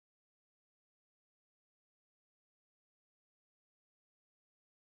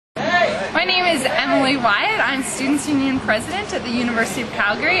My name is Emily Wyatt. I'm Students' Union President at the University of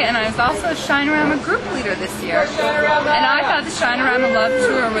Calgary, and I was also a Shinerama group leader this year. And I thought the Shinerama Love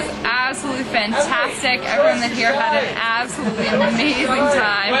Tour was absolutely fantastic. Everyone that here had an absolutely amazing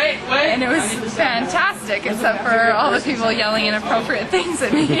time, and it was fantastic, except for all the people yelling inappropriate things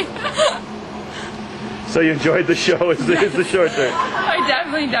at me. So you enjoyed the show, is the short term? I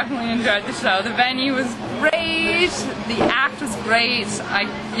definitely enjoyed the show. The venue was great, the act was great.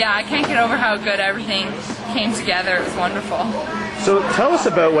 I can't get over how good everything came together. It was wonderful. So tell us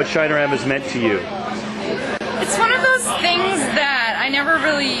about what Shinerama has meant to you. It's one of those things that I never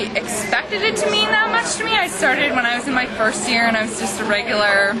really expected it to mean that much to me. I started when I was in my first year and I was just a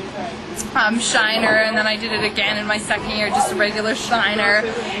regular Shiner, and then I did it again in my second year, just a regular Shiner,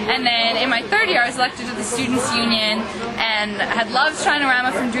 and then in my third year I was elected to the Students' Union and had loved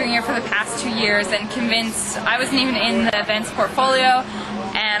Shinerama from doing it for the past 2 years, and convinced, I wasn't even in the events portfolio,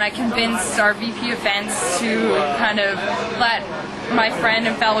 and I convinced our VP events to kind of let my friend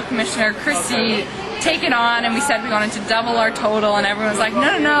and fellow commissioner Christy take it on, and we said we wanted to double our total, and everyone was like,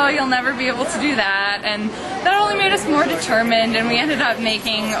 no, you'll never be able to do that, and that only made us more determined, and we ended up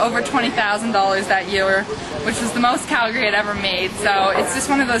making over $20,000 that year, which was the most Calgary had ever made. So it's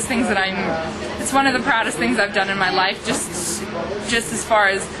just one of those things that it's one of the proudest things I've done in my life, just as far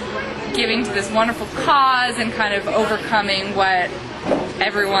as giving to this wonderful cause and kind of overcoming what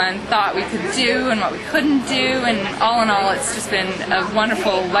everyone thought we could do and what we couldn't do, and all in all it's just been a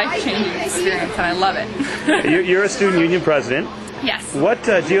wonderful, life-changing experience, and I love it. You're a student union president. Yes. What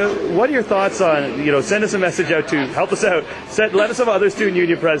are your thoughts on, send us a message out to help us out, let us have other student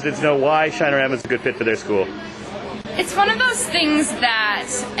union presidents know why Shinerama is a good fit for their school. It's one of those things that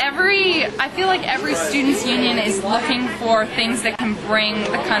I feel like every students' union is looking for things that can bring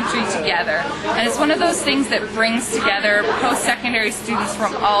the country together. And it's one of those things that brings together post-secondary students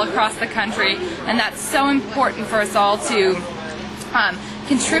from all across the country, and that's so important for us all to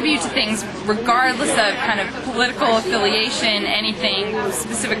contribute to things regardless of kind of political affiliation, anything,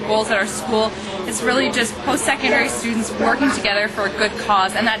 specific goals at our school. It's really just post-secondary students working together for a good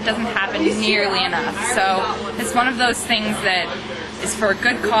cause, and that doesn't happen nearly enough. So it's one of those things that is for a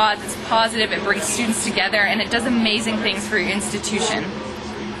good cause, it's positive, it brings students together, and it does amazing things for your institution.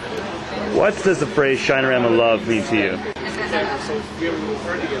 What does the phrase Shinerama Love mean to you?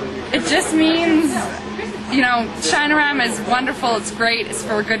 It just means, Shinerama is wonderful, it's great, it's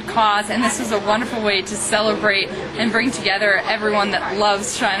for a good cause, and this was a wonderful way to celebrate and bring together everyone that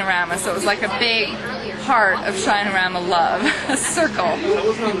loves Shinerama. So it was like a big heart of Shinerama love, a circle,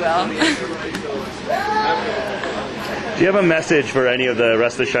 if you will. Do you have a message for any of the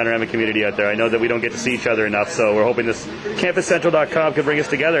rest of the Shinerama community out there? I know that we don't get to see each other enough, so we're hoping this campuscentral.com can bring us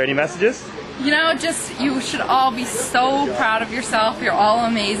together. Any messages? You should all be so proud of yourself. You're all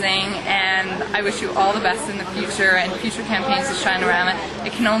amazing, and I wish you all the best in the future and future campaigns of Shinerama.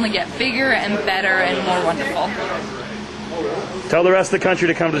 It can only get bigger and better and more wonderful. Tell the rest of the country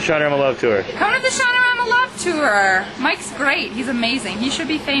to come to the Shinerama Love Tour. Come to the Shinerama Love Tour. Mike's great. He's amazing. He should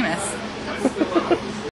be famous.